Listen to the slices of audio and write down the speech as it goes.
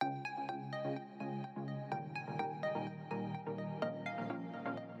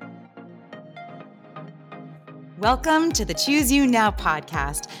Welcome to the Choose You Now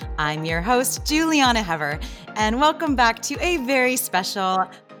podcast. I'm your host, Juliana Hever, and welcome back to a very special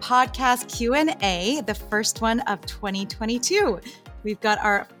podcast Q&A, the first one of 2022. We've got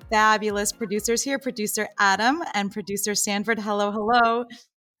our fabulous producers here, producer Adam and producer Sanford. Hello, hello.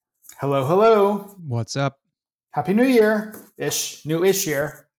 Hello, hello. What's up? Happy New Year-ish, new-ish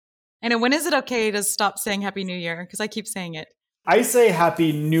year. I know, when is it okay to stop saying Happy New Year? Because I keep saying it. I say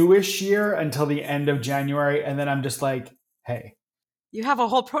Happy Newish year until the end of January, and then I'm just like, hey. You have a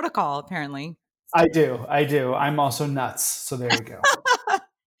whole protocol, apparently. I do. I'm also nuts, so there you go.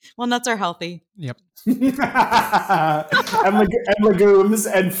 Well, nuts are healthy. Yep. and legumes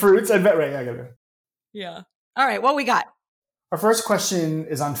and fruits and right. I got it. Yeah. All right. What we got? Our first question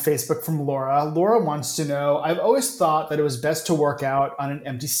is on Facebook from Laura. Laura wants to know, I've always thought that it was best to work out on an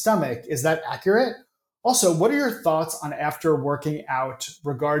empty stomach. Is that accurate? Also, what are your thoughts on after working out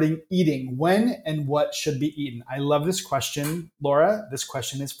regarding eating? When and what should be eaten? I love this question, Laura. This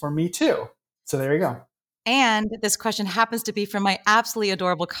question is for me too. So there you go. And this question happens to be from my absolutely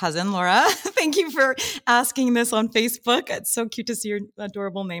adorable cousin, Laura. Thank you for asking this on Facebook. It's so cute to see your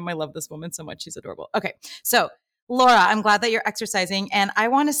adorable name. I love this woman so much. She's adorable. Okay. So Laura, I'm glad that you're exercising. And I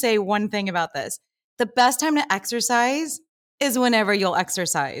want to say one thing about this. The best time to exercise is whenever you'll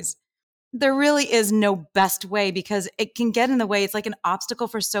exercise. There really is no best way because it can get in the way. It's like an obstacle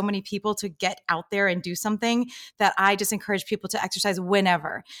for so many people to get out there and do something that I just encourage people to exercise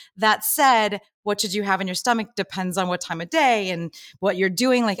whenever. That said, what should you have in your stomach depends on what time of day and what you're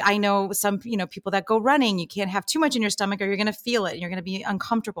doing. Like I know some, people that go running, you can't have too much in your stomach or you're going to feel it and you're going to be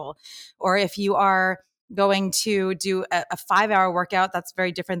uncomfortable. Or if you are going to do a 5-hour workout, that's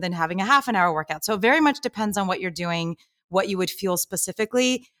very different than having a half an hour workout. So it very much depends on what you're doing, what you would feel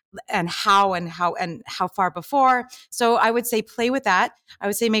specifically, and how far before. So I would say play with that. I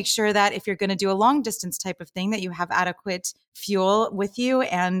would say make sure that if you're going to do a long distance type of thing, that you have adequate fuel with you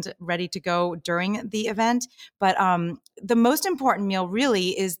and ready to go during the event. But the most important meal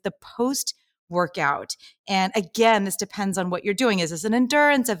really is the post workout. And again, this depends on what you're doing. Is this an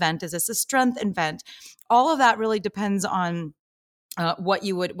endurance event? Is this a strength event? All of that really depends on what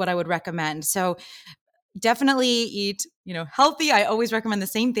I would recommend. So definitely eat, healthy. I always recommend the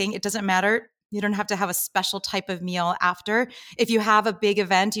same thing. It doesn't matter. You don't have to have a special type of meal after. If you have a big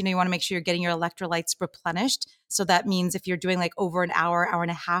event, you want to make sure you're getting your electrolytes replenished. So that means if you're doing like over an hour, hour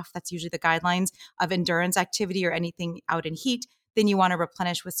and a half, that's usually the guidelines of endurance activity or anything out in heat, then you want to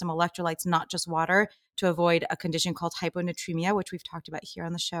replenish with some electrolytes, not just water, to avoid a condition called hyponatremia, which we've talked about here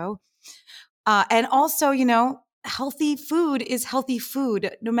on the show. And also, healthy food is healthy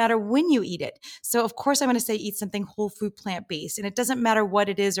food no matter when you eat it. So of course I'm going to say eat something whole food plant-based, and it doesn't matter what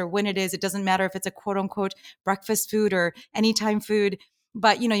it is or when it is. It doesn't matter if it's a quote unquote breakfast food or anytime food,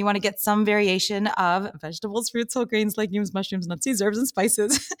 but you want to get some variation of vegetables, fruits, whole grains, legumes, mushrooms, nuts, seeds, herbs, and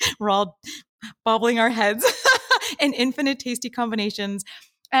spices. We're all bobbling our heads in infinite tasty combinations.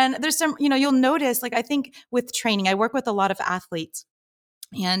 And there's some, you'll notice, like I think with training, I work with a lot of athletes,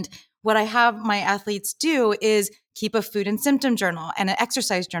 and what I have my athletes do is keep a food and symptom journal and an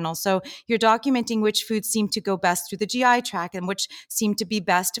exercise journal. So you're documenting which foods seem to go best through the GI tract and which seem to be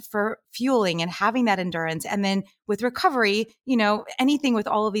best for fueling and having that endurance. And then with recovery, anything with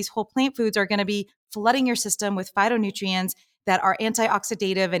all of these whole plant foods are going to be flooding your system with phytonutrients that are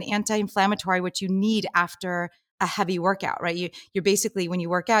antioxidative and anti-inflammatory, which you need after a heavy workout, right? You're basically, when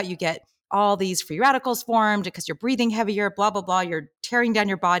you work out, you get all these free radicals formed because you're breathing heavier, blah, blah, blah. You're tearing down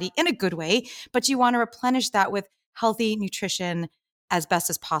your body in a good way, but you want to replenish that with healthy nutrition as best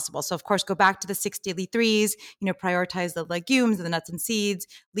as possible. So of course, go back to the 6 daily threes, prioritize the legumes, the nuts and seeds,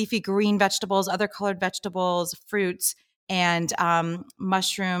 leafy green vegetables, other colored vegetables, fruits, and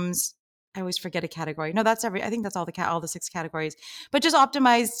mushrooms. I always forget a category. No, I think that's all the 6 categories, but just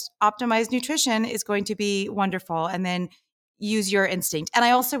optimized nutrition is going to be wonderful. And then use your instinct. And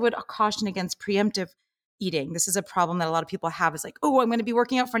I also would caution against preemptive eating. This is a problem that a lot of people have. It's like, oh, I'm going to be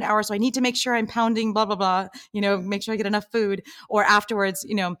working out for an hour, so I need to make sure I'm pounding blah, blah, blah, make sure I get enough food. Or afterwards,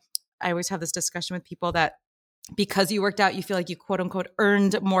 I always have this discussion with people that because you worked out, you feel like you quote unquote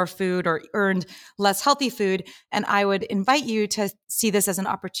earned more food or earned less healthy food. And I would invite you to see this as an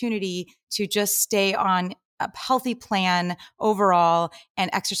opportunity to just stay on a healthy plan overall, and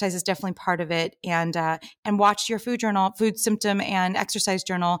exercise is definitely part of it. And watch your food symptom and exercise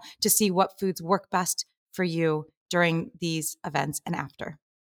journal to see what foods work best for you during these events and after.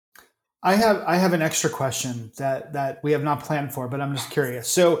 I have an extra question that we have not planned for, but I'm just curious.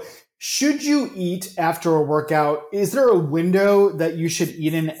 So should you eat after a workout? Is there a window that you should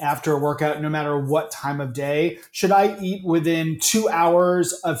eat in after a workout, no matter what time of day? Should I eat within 2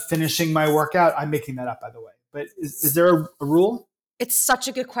 hours of finishing my workout? I'm making that up, by the way. but is there a rule? It's such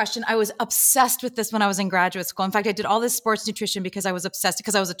a good question. I was obsessed with this when I was in graduate school. In fact, I did all this sports nutrition because I was obsessed,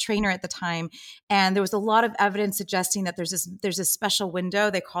 because I was a trainer at the time. And there was a lot of evidence suggesting that there's this special window.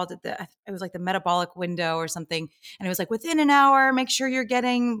 They called it it was like the metabolic window or something. And it was like within an hour, make sure you're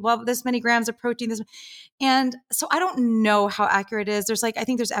getting this many grams of protein. And so I don't know how accurate it is. I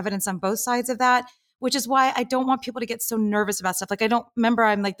think there's evidence on both sides of that, which is why I don't want people to get so nervous about stuff. Like,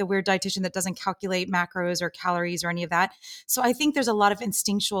 I'm like the weird dietitian that doesn't calculate macros or calories or any of that. So I think there's a lot of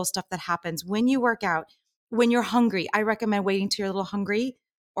instinctual stuff that happens when you work out. When you're hungry, I recommend waiting till you're a little hungry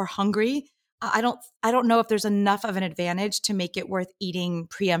or hungry. I don't know if there's enough of an advantage to make it worth eating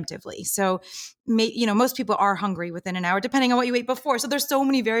preemptively. So, most people are hungry within an hour, depending on what you ate before. So there's so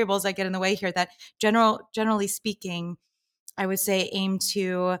many variables that get in the way here that generally speaking, I would say aim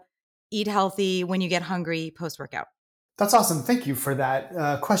to eat healthy when you get hungry post-workout. That's awesome. Thank you for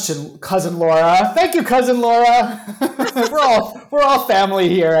that question, Cousin Laura. Thank you, Cousin Laura. we're all family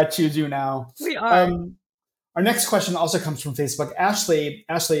here at Choose You Now. We are. Our next question also comes from Facebook. Ashley,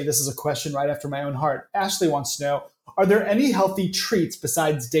 this is a question right after my own heart. Ashley wants to know, are there any healthy treats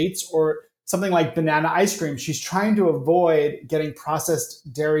besides dates or something like banana ice cream? She's trying to avoid getting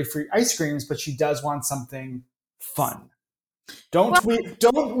processed dairy-free ice creams, but she does want something fun.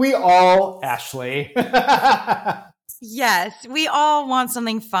 Don't we all, Ashley? Yes, we all want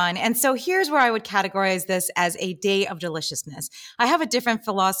something fun. And so here's where I would categorize this as a day of deliciousness. I have a different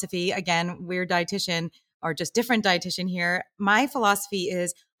philosophy. Again, weird dietitian or just different dietitian here. My philosophy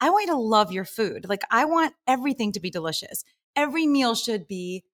is I want you to love your food. Like, I want everything to be delicious. Every meal should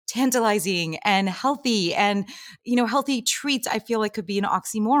be tantalizing and healthy, and healthy treats I feel like could be an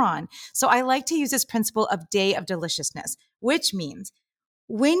oxymoron. So I like to use this principle of day of deliciousness, which means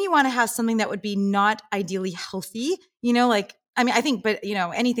when you want to have something that would be not ideally healthy,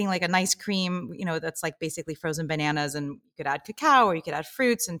 anything like a nice cream, that's like basically frozen bananas, and you could add cacao or you could add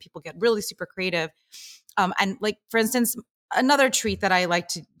fruits, and people get really super creative. And like, for instance, another treat that I like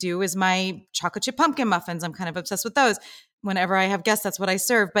to do is my chocolate chip pumpkin muffins. I'm kind of obsessed with those. Whenever I have guests, that's what I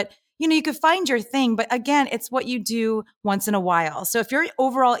serve. But, you could find your thing. But again, it's what you do once in a while. So if you're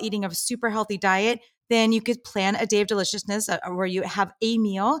overall eating a super healthy diet, then you could plan a day of deliciousness where you have a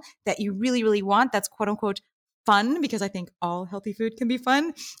meal that you really, really want that's quote unquote fun, because I think all healthy food can be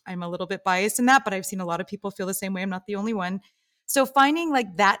fun. I'm a little bit biased in that, but I've seen a lot of people feel the same way. I'm not the only one. So finding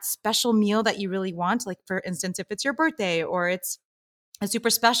like that special meal that you really want, like for instance, if it's your birthday or it's a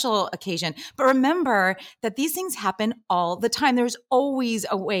super special occasion. But remember that these things happen all the time. There's always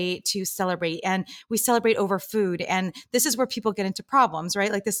a way to celebrate, and we celebrate over food. And this is where people get into problems,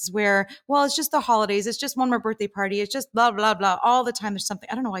 right? Like, this is where, well, it's just the holidays. It's just one more birthday party. It's just blah, blah, blah. All the time there's something.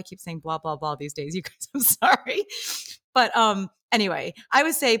 I don't know why I keep saying blah, blah, blah these days, you guys. I'm sorry. But anyway, I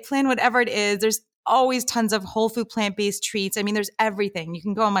would say plan whatever it is. There's always tons of whole food, plant-based treats. I mean, there's everything. You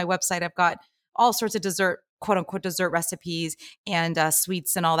can go on my website. I've got all sorts of quote unquote dessert recipes and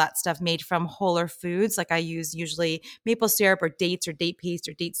sweets and all that stuff made from wholer foods. Like, I use usually maple syrup or dates or date paste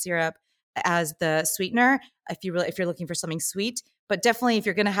or date syrup as the sweetener if you're looking for something sweet. But definitely, if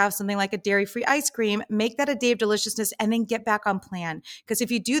you're going to have something like a dairy-free ice cream, make that a day of deliciousness and then get back on plan. Because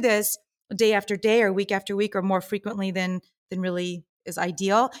if you do this day after day or week after week or more frequently than really is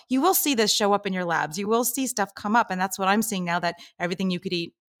ideal, you will see this show up in your labs. You will see stuff come up. And that's what I'm seeing now, that everything you could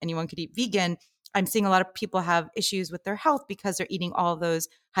eat, anyone could eat vegan. I'm seeing a lot of people have issues with their health because they're eating all of those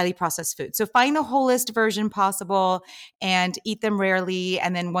highly processed foods. So find the wholest version possible and eat them rarely.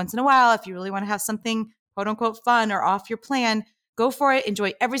 And then once in a while, if you really want to have something quote unquote fun or off your plan, go for it.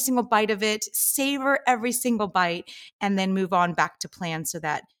 Enjoy every single bite of it, savor every single bite, and then move on back to plan so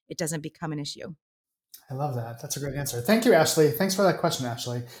that it doesn't become an issue. I love that. That's a great answer. Thank you, Ashley. Thanks for that question,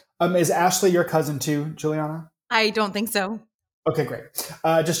 Ashley. Is Ashley your cousin too, Juliana? I don't think so. Okay, great.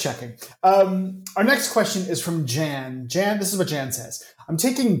 Just checking. Our next question is from Jan. Jan, this is what Jan says. I'm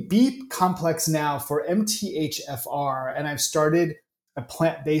taking Beep Complex now for MTHFR, and I've started a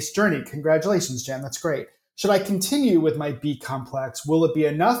plant-based journey. Congratulations, Jan. That's great. Should I continue with my B complex? Will it be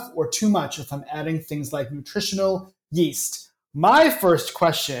enough or too much if I'm adding things like nutritional yeast? My first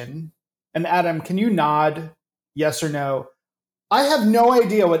question, and Adam, can you nod yes or no? I have no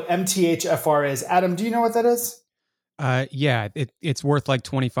idea what MTHFR is. Adam, do you know what that is? Yeah, it's worth like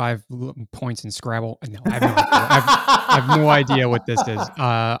 25 points in Scrabble. No, I have no idea. I have no idea what this is.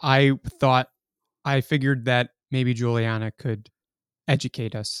 I figured that maybe Juliana could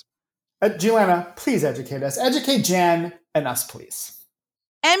educate us. Juliana, please educate us. Educate Jan and us, please.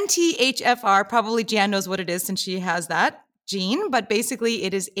 MTHFR, probably Jan knows what it is since she has that gene, but basically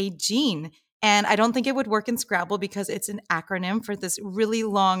it is a gene. And I don't think it would work in Scrabble because it's an acronym for this really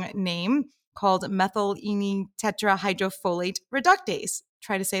long name. called methylene tetrahydrofolate reductase.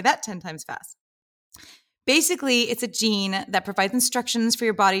 Try to say that 10 times fast. Basically, it's a gene that provides instructions for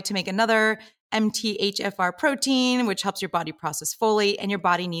your body to make another MTHFR protein, which helps your body process folate, and your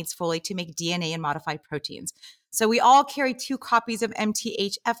body needs folate to make DNA and modify proteins. So we all carry 2 copies of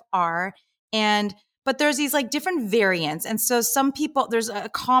MTHFR, but there's these like different variants. And so some people, there's a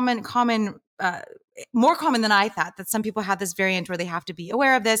more common than I thought, that some people have this variant where they have to be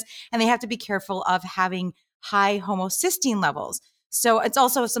aware of this and they have to be careful of having high homocysteine levels. So it's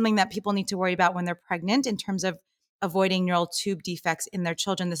also something that people need to worry about when they're pregnant in terms of avoiding neural tube defects in their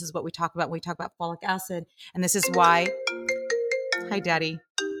children. This is what we talk about when we talk about folic acid. And this is why, hi, Daddy,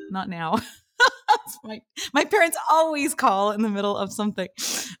 not now. My parents always call in the middle of something.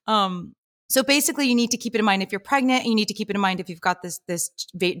 So basically, you need to keep it in mind if you're pregnant, and you need to keep it in mind if you've got this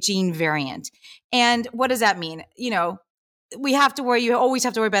gene variant. And what does that mean? You always have to worry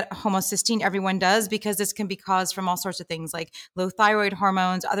about homocysteine. Everyone does, because this can be caused from all sorts of things like low thyroid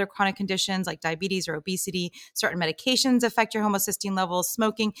hormones, other chronic conditions like diabetes or obesity. Certain medications affect your homocysteine levels,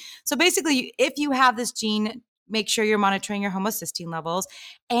 smoking. So basically, if you have this gene, make sure you're monitoring your homocysteine levels.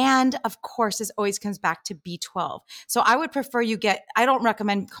 And of course, this always comes back to B12. So I would prefer I don't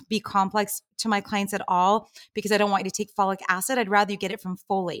recommend B complex to my clients at all, because I don't want you to take folic acid. I'd rather you get it from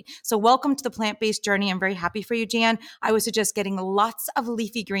folate. So welcome to the plant-based journey. I'm very happy for you, Jan. I would suggest getting lots of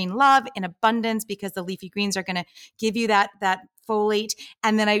leafy green love in abundance, because the leafy greens are going to give you that folate.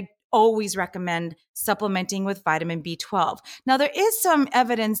 And then I always recommend supplementing with vitamin B12. Now, there is some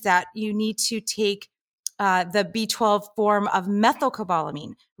evidence that you need to take the B12 form of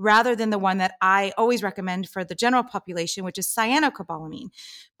methylcobalamin rather than the one that I always recommend for the general population, which is cyanocobalamin.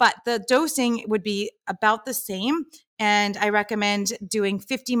 But the dosing would be about the same. And I recommend doing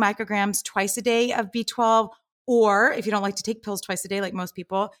 50 micrograms twice a day of B12, or if you don't like to take pills twice a day, like most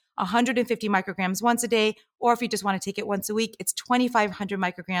people, 150 micrograms once a day. Or if you just want to take it once a week, it's 2,500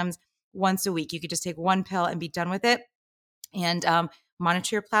 micrograms once a week. You could just take one pill and be done with it. And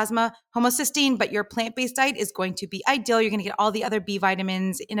monitor your plasma homocysteine, but your plant-based diet is going to be ideal. You're going to get all the other B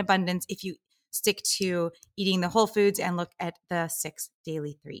vitamins in abundance if you stick to eating the whole foods and look at the 6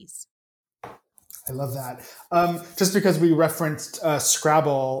 daily 3s. I love that. Just because we referenced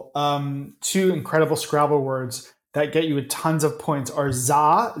Scrabble, 2 incredible Scrabble words that get you tons of points are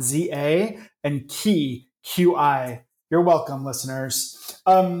ZA, Z-A, and Ki, Q-I. You're welcome, listeners.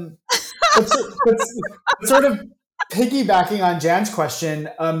 It's sort of piggybacking on Jan's question,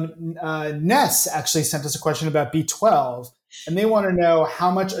 Ness actually sent us a question about B12, and they want to know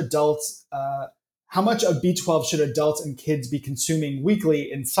how much of B12 should adults and kids be consuming weekly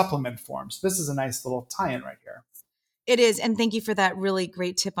in supplement form. So this is a nice little tie-in right here. It is, and thank you for that really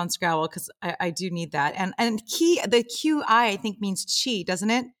great tip on Scrabble, because I do need that. And the QI, I think, means chi, doesn't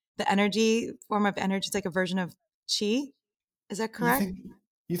it? The energy, form of energy, it's like a version of chi. Is that correct?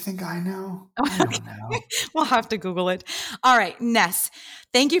 You think I know? I don't know. We'll have to Google it. All right, Ness,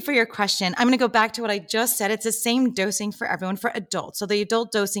 thank you for your question. I'm going to go back to what I just said. It's the same dosing for everyone, for adults. So the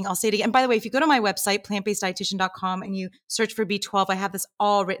adult dosing, I'll say it again. By the way, if you go to my website, plantbaseddietitian.com, and you search for B12, I have this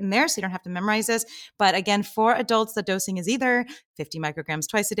all written there, so you don't have to memorize this. But again, for adults, the dosing is either 50 micrograms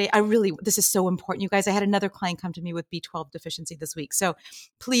twice a day. This is so important, you guys. I had another client come to me with B12 deficiency this week. So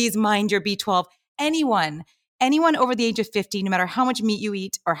please mind your B12. Anyone over the age of 50, no matter how much meat you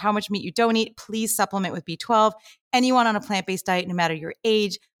eat or how much meat you don't eat, please supplement with B12. Anyone on a plant-based diet, no matter your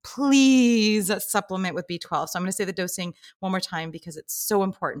age, please supplement with B12. So I'm going to say the dosing one more time because it's so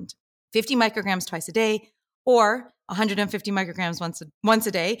important. 50 micrograms twice a day, or 150 micrograms once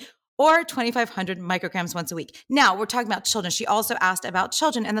a day, or 2,500 micrograms once a week. Now, we're talking about children. She also asked about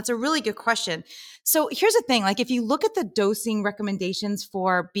children, and that's a really good question. So here's the thing. If you look at the dosing recommendations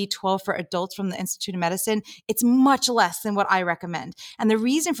for B12 for adults from the Institute of Medicine, it's much less than what I recommend. And the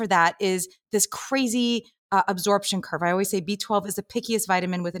reason for that is this crazy absorption curve. I always say B12 is the pickiest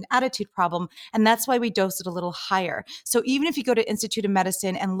vitamin with an attitude problem, and that's why we dose it a little higher. So even if you go to Institute of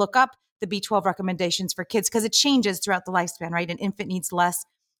Medicine and look up the B12 recommendations for kids, because it changes throughout the lifespan, right? An infant needs less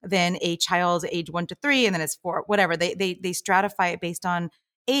than a child age 1 to 3, and then it's 4, whatever. They stratify it based on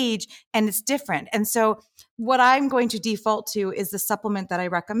age, and it's different. And so what I'm going to default to is the supplement that I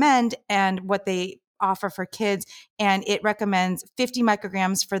recommend and what they offer for kids. And it recommends 50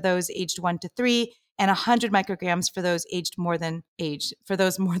 micrograms for those aged 1 to 3 and 100 micrograms for those more than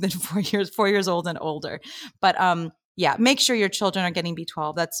 4 years old and older. But yeah, make sure your children are getting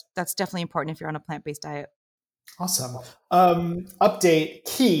B12. That's definitely important if you're on a plant-based diet. Awesome. Update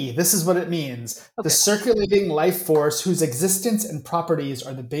key. This is what it means. Okay. The circulating life force whose existence and properties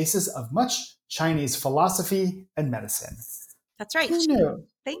are the basis of much Chinese philosophy and medicine. That's right. Who knew?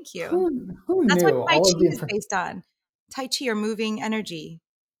 Thank you. Who That's what knew Tai all of Chi the is based on. Tai Chi or moving energy.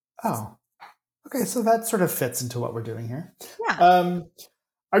 Oh, okay. So that sort of fits into what we're doing here. Yeah.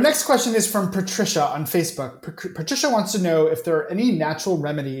 Our next question is from Patricia on Facebook. Patricia wants to know if there are any natural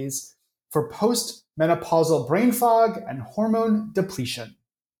remedies for post-menopausal brain fog and hormone depletion.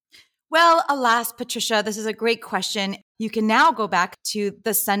 Well, alas, Patricia, this is a great question. You can now go back to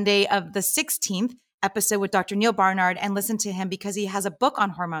the Sunday of the 16th episode with Dr. Neil Barnard and listen to him because he has a book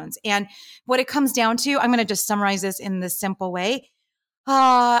on hormones. And what it comes down to, I'm going to just summarize this in this simple way.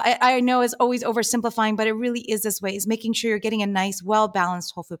 I know it's always oversimplifying, but it really is this way, is making sure you're getting a nice,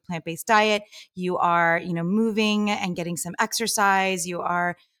 well-balanced whole food plant-based diet. You are, moving and getting some exercise. You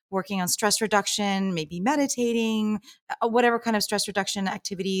are working on stress reduction, maybe meditating, whatever kind of stress reduction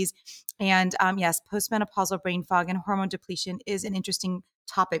activities. And yes, postmenopausal brain fog and hormone depletion is an interesting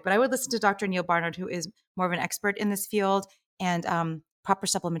topic, but I would listen to Dr. Neil Barnard, who is more of an expert in this field, and proper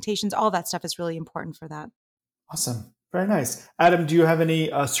supplementations, all that stuff is really important for that. Awesome. Very nice. Adam, do you have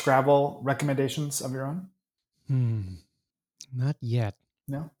any Scrabble recommendations of your own? Not yet.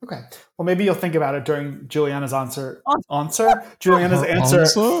 No? Okay. Well, maybe you'll think about it during Juliana's answer. Juliana's answer.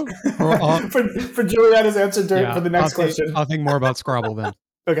 For Juliana's answer for the next question. I'll think more about Scrabble then.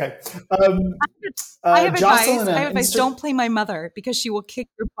 Okay. I have advice. Don't play my mother because she will kick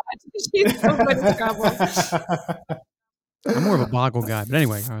your butt. She's so good at Scrabble. I'm more of a Boggle guy. But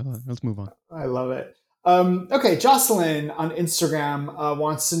anyway, all right, let's move on. I love it. Okay, Jocelyn on Instagram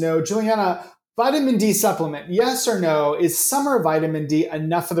wants to know, Juliana, vitamin D supplement, yes or no? Is summer vitamin D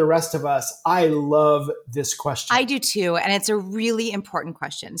enough for the rest of us? I love this question. I do too, and it's a really important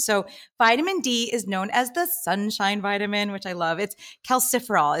question. So vitamin D is known as the sunshine vitamin, which I love. It's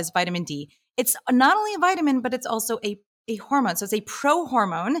calciferol is vitamin D. It's not only a vitamin, but it's also a hormone. So it's a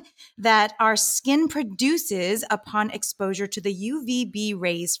prohormone that our skin produces upon exposure to the UVB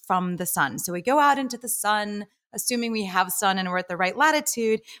rays from the sun. So we go out into the sun, assuming we have sun and we're at the right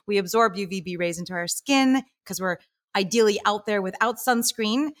latitude, we absorb UVB rays into our skin because we're ideally out there without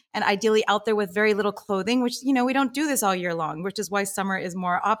sunscreen and ideally out there with very little clothing, which, we don't do this all year long, which is why summer is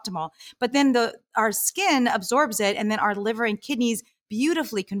more optimal. But then our skin absorbs it, and then our liver and kidneys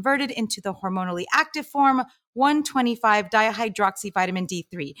beautifully converted into the hormonally active form, 125 dihydroxy vitamin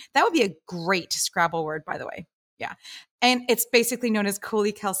D3. That would be a great Scrabble word, by the way. Yeah. And it's basically known as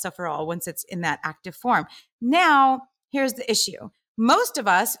cholecalciferol once it's in that active form. Now, here's the issue. Most of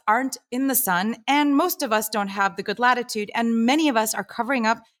us aren't in the sun, and most of us don't have the good latitude, and many of us are covering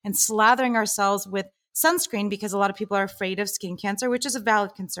up and slathering ourselves with sunscreen because a lot of people are afraid of skin cancer, which is a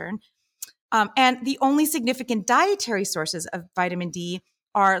valid concern. And the only significant dietary sources of vitamin D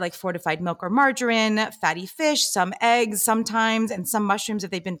are like fortified milk or margarine, fatty fish, some eggs sometimes, and some mushrooms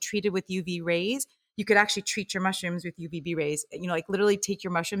if they've been treated with UV rays. You could actually treat your mushrooms with UVB rays, like literally take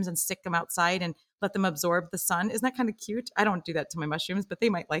your mushrooms and stick them outside and let them absorb the sun. Isn't that kind of cute? I don't do that to my mushrooms, but they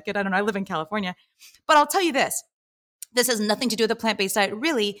might like it. I don't know. I live in California. But I'll tell you this. This has nothing to do with the plant-based diet,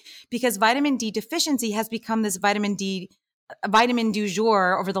 really, because vitamin D deficiency has become this vitamin du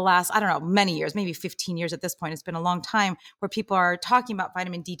jour over the last, many years, maybe 15 years at this point. It's been a long time where people are talking about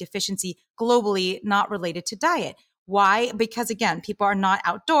vitamin D deficiency globally, not related to diet. Why? Because again, people are not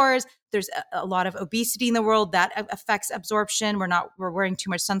outdoors. There's a lot of obesity in the world that affects absorption. We're wearing too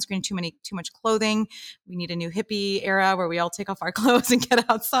much sunscreen, too much clothing. We need a new hippie era where we all take off our clothes and get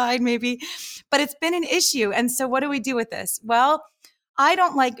outside maybe. But it's been an issue. And so what do we do with this? Well, I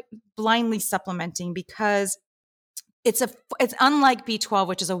don't like blindly supplementing because it's unlike B12,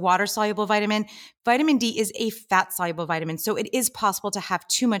 which is a water-soluble vitamin. Vitamin D is a fat-soluble vitamin, so it is possible to have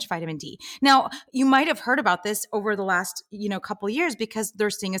too much vitamin D. Now, you might have heard about this over the last, couple of years because they're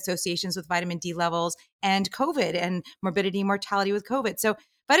seeing associations with vitamin D levels and COVID and morbidity and mortality with COVID. So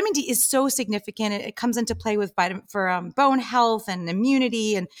vitamin D is so significant. It comes into play with bone health and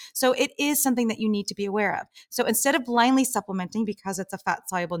immunity. And so it is something that you need to be aware of. So instead of blindly supplementing because it's a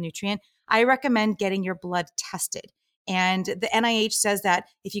fat-soluble nutrient, I recommend getting your blood tested. And the NIH says that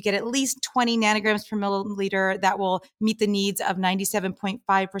if you get at least 20 nanograms per milliliter, that will meet the needs of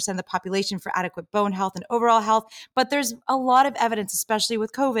 97.5% of the population for adequate bone health and overall health. But there's a lot of evidence, especially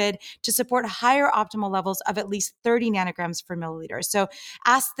with COVID, to support higher optimal levels of at least 30 nanograms per milliliter. So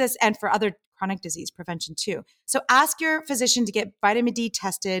ask this, and for other chronic disease prevention too. So ask your physician to get vitamin D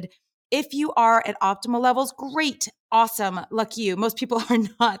tested. If you are at optimal levels, great, awesome, lucky you. Most people are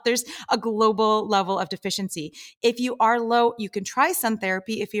not. There's a global level of deficiency. If you are low, you can try sun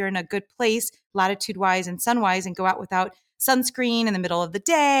therapy if you're in a good place, latitude-wise and sun-wise, and go out without sunscreen in the middle of the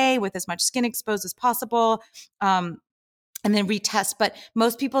day with as much skin exposed as possible. and then retest. But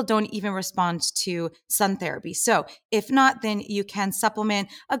most people don't even respond to sun therapy. So if not, then you can supplement.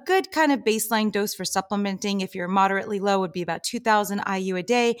 A good kind of baseline dose for supplementing, if you're moderately low, would be about 2,000 IU a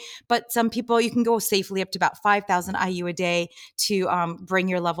day. But some people, you can go safely up to about 5,000 IU a day to bring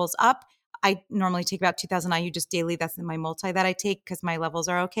your levels up. I normally take about 2,000 IU just daily. That's in my multi that I take because my levels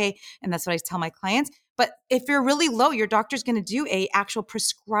are okay. And that's what I tell my clients. But if you're really low, your doctor's going to do a actual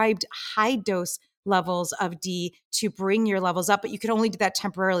prescribed high dose levels of D to bring your levels up, but you can only do that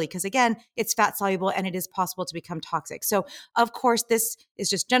temporarily because again, it's fat soluble and it is possible to become toxic. So of course, this is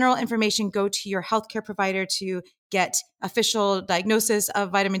just general information. Go to your healthcare provider to get official diagnosis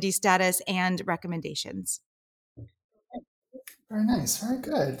of vitamin D status and recommendations. Very nice. Very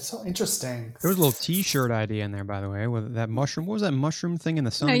good. So interesting. There was a little T-shirt idea in there, by the way, with that mushroom. What was that mushroom thing in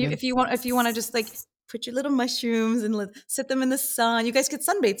the sun? If you want to just like put your little mushrooms and sit them in the sun. You guys could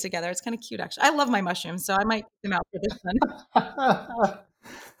sunbathe together. It's kind of cute, actually. I love my mushrooms, so I might put them out for this one.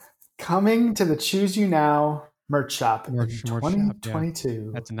 Coming to the Choose You Now merch shop in 2022.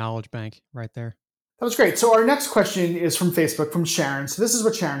 Yeah. That's a knowledge bank right there. That was great. So our next question is from Facebook, from Sharon. So this is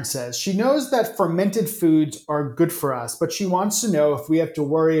what Sharon says. She knows that fermented foods are good for us, but she wants to know if we have to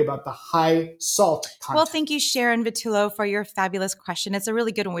worry about the high salt content. Well, thank you, Sharon Vitullo, for your fabulous question. It's a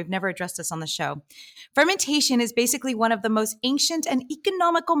really good one. We've never addressed this on the show. Fermentation is basically one of the most ancient and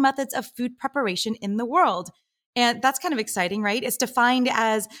economical methods of food preparation in the world. And that's kind of exciting, right? It's defined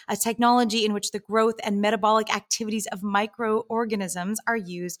as a technology in which the growth and metabolic activities of microorganisms are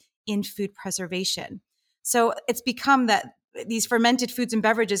used in food preservation. So it's become that these fermented foods and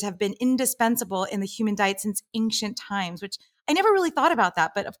beverages have been indispensable in the human diet since ancient times, which I never really thought about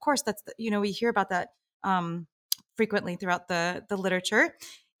that. But of course, that's, we hear about that frequently throughout the literature.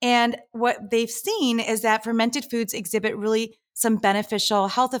 And what they've seen is that fermented foods exhibit really some beneficial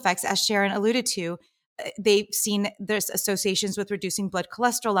health effects, as Sharon alluded to. They've seen there's associations with reducing blood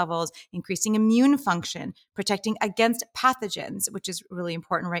cholesterol levels, increasing immune function, protecting against pathogens, which is really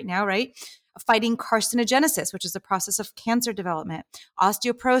important right now, right? Fighting carcinogenesis, which is the process of cancer development,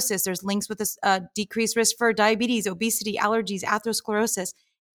 osteoporosis. There's links with this decreased risk for diabetes, obesity, allergies, atherosclerosis.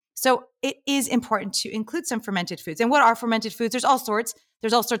 So it is important to include some fermented foods. And what are fermented foods? There's all sorts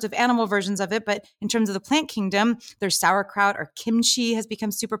of animal versions of it, but in terms of the plant kingdom, there's sauerkraut or kimchi has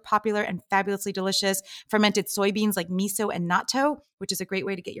become super popular and fabulously delicious. Fermented soybeans like miso and natto, which is a great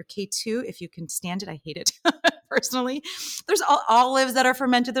way to get your K2 if you can stand it. I hate it personally. There's olives that are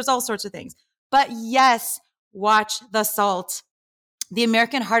fermented. There's all sorts of things. But yes, watch the salt. The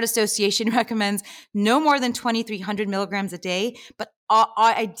American Heart Association recommends no more than 2,300 milligrams a day, but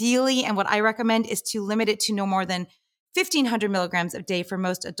ideally, and what I recommend is to limit it to no more than 1,500 milligrams a day for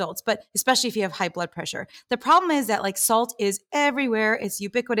most adults, but especially if you have high blood pressure. The problem is that salt is everywhere, it's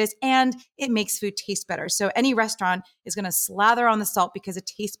ubiquitous, and it makes food taste better. So any restaurant is going to slather on the salt because it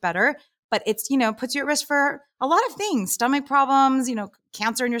tastes better, but it's, puts you at risk for a lot of things, stomach problems,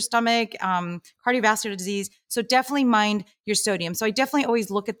 cancer in your stomach, cardiovascular disease. So definitely mind your sodium. So I definitely always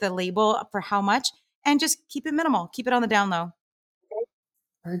look at the label for how much and just keep it minimal. Keep it on the down low.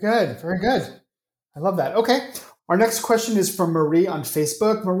 Very good. Very good. I love that. Okay. Our next question is from Marie on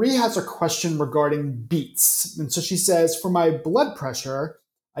Facebook. Marie has a question regarding beets. And so she says, for my blood pressure,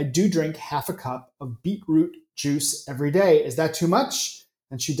 I do drink half a cup of beetroot juice every day. Is that too much?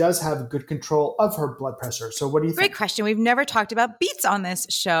 And she does have good control of her blood pressure. So what do you think? Great question. We've never talked about beets on this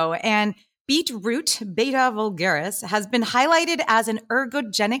show. And beetroot, Beta vulgaris, has been highlighted as an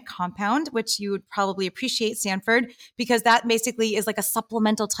ergogenic compound, which you would probably appreciate, Sanford, because that basically is like a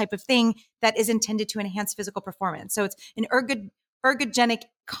supplemental type of thing that is intended to enhance physical performance. So it's an ergogenic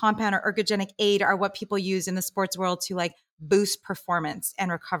compound or ergogenic aid are what people use in the sports world to boost performance and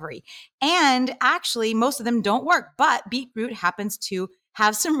recovery. And actually, most of them don't work, but beetroot happens to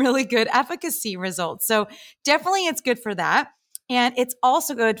have some really good efficacy results. So definitely it's good for that. And it's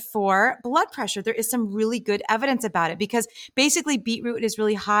also good for blood pressure. There is some really good evidence about it because basically beetroot is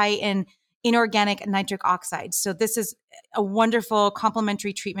really high in inorganic nitric oxide. So this is a wonderful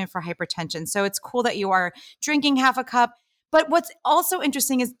complementary treatment for hypertension. So it's cool that you are drinking half a cup. But what's also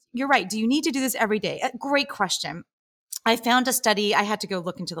interesting is, you're right, do you need to do this every day? A great question. I found a study, I had to go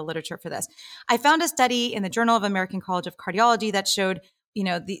look into the literature for this. I found a study in the Journal of American College of Cardiology that showed,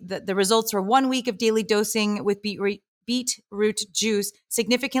 the results for 1 week of daily dosing with beetroot juice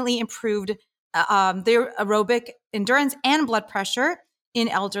significantly improved their aerobic endurance and blood pressure in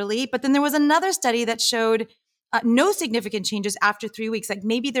elderly. But then there was another study that showed no significant changes after 3 weeks.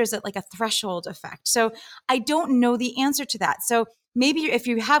 Maybe there's a threshold effect. So I don't know the answer to that. So maybe if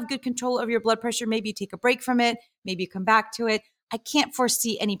you have good control over your blood pressure, maybe you take a break from it, maybe you come back to it. I can't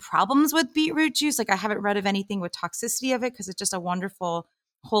foresee any problems with beetroot juice. Like I haven't read of anything with toxicity of it because it's just a wonderful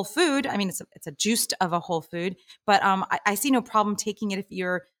whole food. I mean, it's a juice of a whole food, but I see no problem taking it if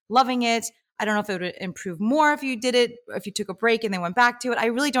you're loving it. I don't know if it would improve more if you did it, if you took a break and then went back to it. I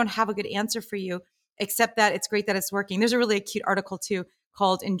really don't have a good answer for you, except that it's great that it's working. There's a really cute article too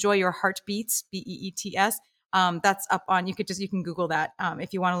called "Enjoy Your Heartbeats," BEETS. That's up on, you can Google that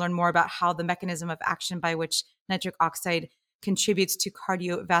if you want to learn more about how the mechanism of action by which nitric oxide contributes to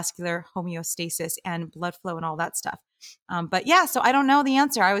cardiovascular homeostasis and blood flow and all that stuff. But yeah, so I don't know the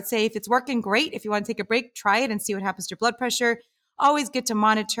answer. I would say if it's working, great. If you want to take a break, try it and see what happens to your blood pressure. Always good to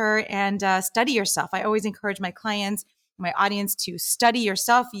monitor and study yourself. I always encourage my clients, my audience to study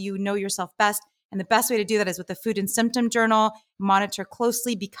yourself. You know yourself best. And the best way to do that is with the Food and Symptom Journal. Monitor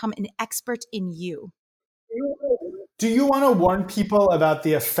closely, become an expert in you. Do you want to warn people about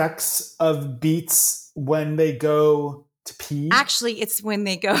the effects of beets when they go to pee? Actually, it's when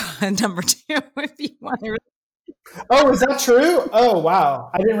they go number 2, if you want to. Oh, is that true? Oh, wow.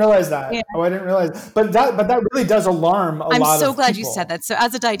 I didn't realize that. Yeah. Oh, I didn't realize. But that really does alarm a lot of people. I'm so glad you said that. So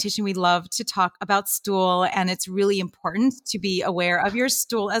as a dietitian, we love to talk about stool, and it's really important to be aware of your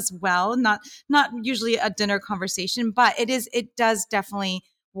stool as well. Not usually a dinner conversation, but it does definitely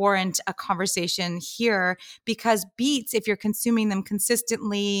warrant a conversation here, because beets, if you're consuming them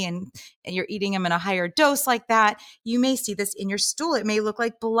consistently and you're eating them in a higher dose like that, you may see this in your stool. It may look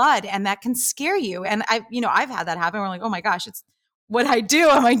like blood, and that can scare you. And I've had that happen. We're like, oh my gosh, it's what I do.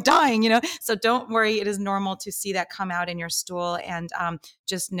 Am I dying? So don't worry. It is normal to see that come out in your stool. And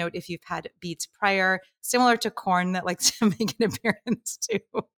just note if you've had beets prior, similar to corn that likes to make an appearance too.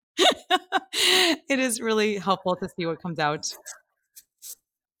 It is really helpful to see what comes out.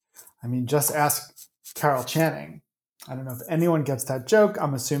 I mean, just ask Carol Channing. I don't know if anyone gets that joke.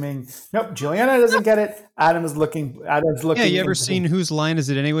 I'm assuming, nope, Juliana doesn't get it. Adam's looking. Yeah, you ever seen Whose Line Is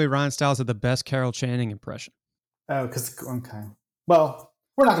It Anyway? Ryan Stiles had the best Carol Channing impression. Oh, okay. Well,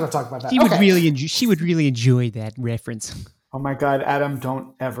 we're not going to talk about that. She would really enjoy that reference. Oh my God, Adam,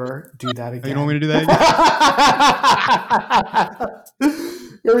 don't ever do that again. You don't want me to do that again?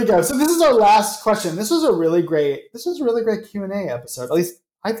 Here we go. So this is our last question. This was a really great Q&A episode. At least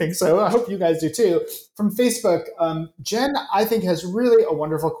I think so. I hope you guys do too. From Facebook, Jen, I think, has really a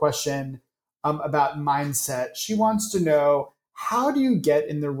wonderful question about mindset. She wants to know, how do you get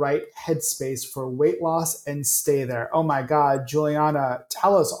in the right headspace for weight loss and stay there? Oh my God, Juliana,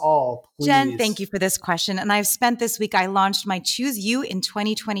 tell us all, please. Jen, thank you for this question. And I've spent this week, I launched my Choose You in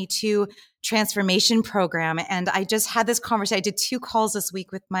 2022 transformation program. And I just had this conversation. I did 2 calls this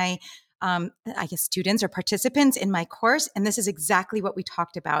week with my students or participants in my course. And this is exactly what we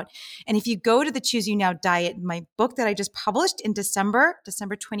talked about. And if you go to the Choose You Now Diet, my book that I just published in December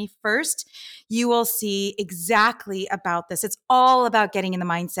 21st, you will see exactly about this. It's all about getting in the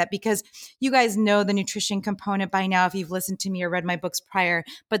mindset, because you guys know the nutrition component by now if you've listened to me or read my books prior.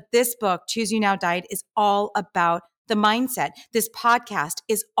 But this book, Choose You Now Diet, is all about the mindset. This podcast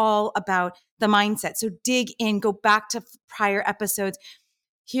is all about the mindset. So dig in, go back to prior episodes.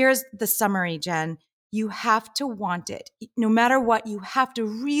 Here's the summary, Jen. You have to want it. No matter what, you have to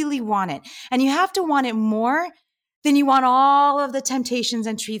really want it. And you have to want it more than you want all of the temptations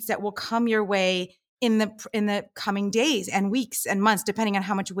and treats that will come your way in the coming days and weeks and months, depending on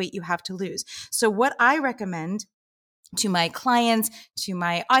how much weight you have to lose. So what I recommend to my clients, to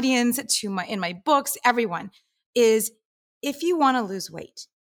my audience, in my books, everyone, is if you want to lose weight,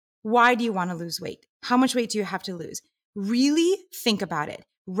 why do you want to lose weight? How much weight do you have to lose? Really think about it.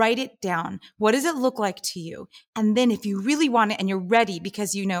 Write it down. What does it look like to you? And then if you really want it and you're ready,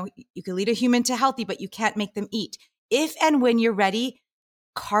 because you can lead a human to healthy, but you can't make them eat. If and when you're ready,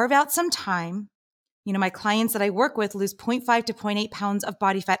 carve out some time. My clients that I work with lose 0.5 to 0.8 pounds of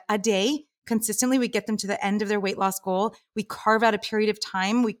body fat a day. Consistently, we get them to the end of their weight loss goal. We carve out a period of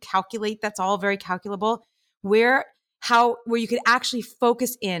time. We calculate. That's all very calculable. Where you could actually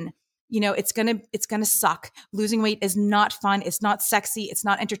focus in. It's going to suck. Losing weight is not fun. It's not sexy. It's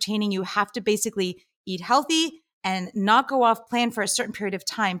not entertaining. You have to basically eat healthy and not go off plan for a certain period of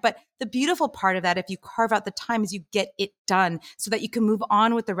time. But the beautiful part of that, if you carve out the time, is you get it done so that you can move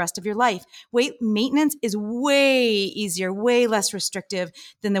on with the rest of your life. Weight maintenance is way easier, way less restrictive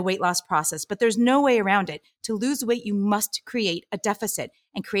than the weight loss process, but there's no way around it. To lose weight, you must create a deficit,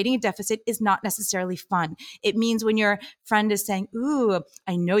 and creating a deficit is not necessarily fun. It means when your friend is saying, ooh,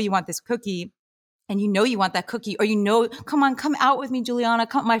 I know you want this cookie, and you want that cookie, or come on, come out with me, Juliana.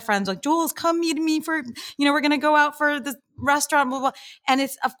 My friends like, Jules, come meet me for, we're going to go out for this restaurant, blah, blah. And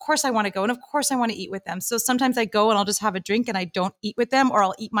it's, of course I want to go. And of course I want to eat with them. So sometimes I go and I'll just have a drink and I don't eat with them, or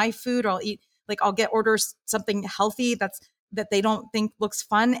I'll eat my food, or I'll order something healthy that's that they don't think looks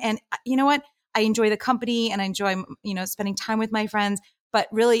fun. And you know what? I enjoy the company and I enjoy, spending time with my friends. But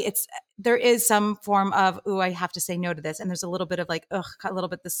really, there is some form of, I have to say no to this. And there's a little bit of like, a little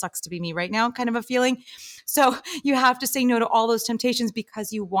bit, this sucks to be me right now kind of a feeling. So you have to say no to all those temptations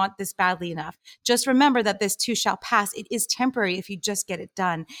because you want this badly enough. Just remember that this too shall pass. It is temporary if you just get it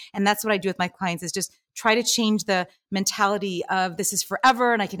done. And that's what I do with my clients, is just try to change the mentality of this is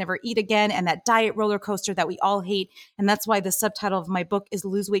forever and I can never eat again, and that diet roller coaster that we all hate. And that's why the subtitle of my book is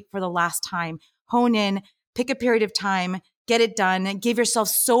Lose Weight for the Last Time. Hone in, pick a period of time, get it done, give yourself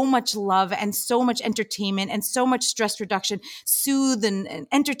so much love and so much entertainment and so much stress reduction. Soothe and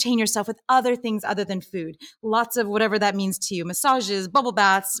entertain yourself with other things other than food. Lots of whatever that means to you, massages, bubble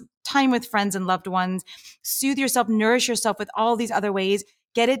baths, time with friends and loved ones. Soothe yourself, nourish yourself with all these other ways.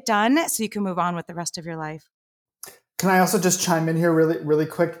 Get it done so you can move on with the rest of your life. Can I also just chime in here really, really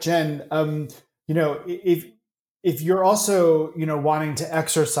quick, Jen? If you're also, wanting to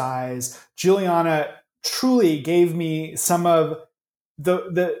exercise, Juliana truly gave me some of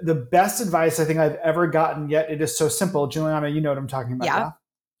the best advice I think I've ever gotten, yet it is so simple. Juliana, you know what I'm talking about. Yeah,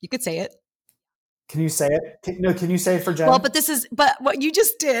 you could say it. Can you say it? Can you say it for Jen? Well, but what you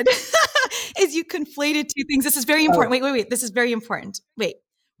just did is you conflated two things. This is very important. Wait. This is very important. Wait.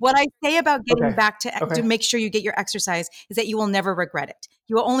 What I say about getting back to make sure you get your exercise is that you will never regret it.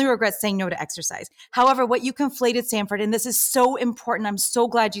 You will only regret saying no to exercise. However, what you conflated, Sanford, and this is so important. I'm so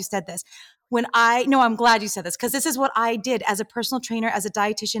glad you said this. I'm glad you said this, because this is what I did as a personal trainer, as a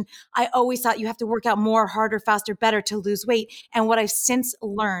dietitian. I always thought you have to work out more, harder, faster, better to lose weight. And what I've since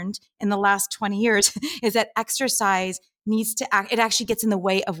learned in the last 20 years is that exercise it actually gets in the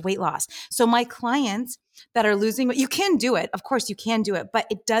way of weight loss. So my clients that are losing weight, you can do it. Of course you can do it, but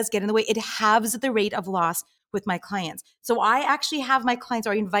it does get in the way. It halves the rate of loss with my clients. So I actually have my clients,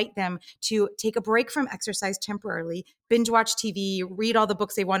 or I invite them to take a break from exercise temporarily, binge watch TV, read all the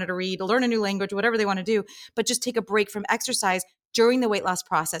books they wanted to read, learn a new language, whatever they want to do, but just take a break from exercise during the weight loss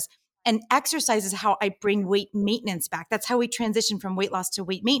process. And exercise is how I bring weight maintenance back. That's how we transition from weight loss to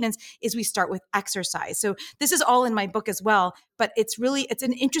weight maintenance, is we start with exercise. So this is all in my book as well, but it's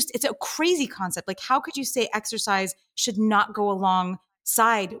a crazy concept. Like, how could you say exercise should not go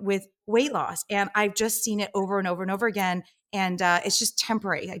alongside with weight loss? And I've just seen it over and over and over again. And it's just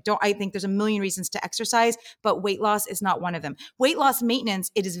temporary. I think there's a million reasons to exercise, but weight loss is not one of them. Weight loss maintenance,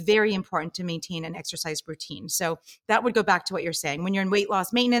 it is very important to maintain an exercise routine. So that would go back to what you're saying. When you're in weight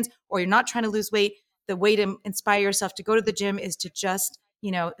loss maintenance, or you're not trying to lose weight, the way to inspire yourself to go to the gym is to just,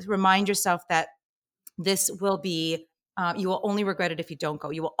 remind yourself that this will be, you will only regret it if you don't go.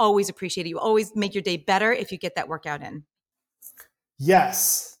 You will always appreciate it. You will always make your day better if you get that workout in.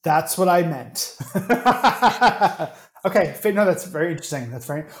 Yes, that's what I meant. Okay, no, that's very interesting.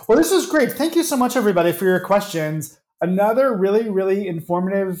 Well, this was great. Thank you so much, everybody, for your questions. Another really, really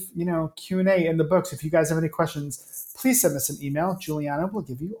informative, Q&A in the books. If you guys have any questions, please send us an email. Juliana will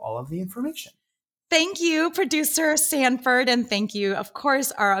give you all of the information. Thank you, producer Sanford, and thank you, of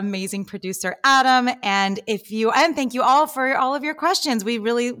course, our amazing producer Adam. And thank you all for all of your questions. We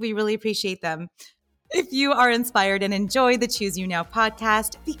really appreciate them. If you are inspired and enjoy the Choose You Now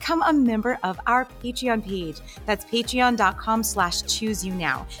podcast, become a member of our Patreon page. That's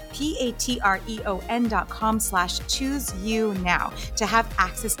patreon.com/chooseyounow, patreon.com/chooseyounow, to have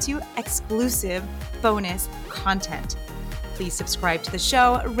access to exclusive bonus content. Please subscribe to the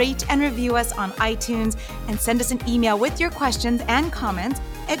show, rate and review us on iTunes, and send us an email with your questions and comments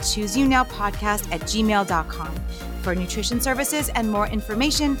at chooseyounowpodcast@gmail.com. For nutrition services and more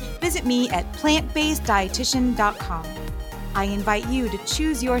information, visit me at plantbaseddietitian.com. I invite you to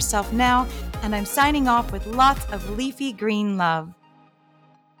choose yourself now, and I'm signing off with lots of leafy green love.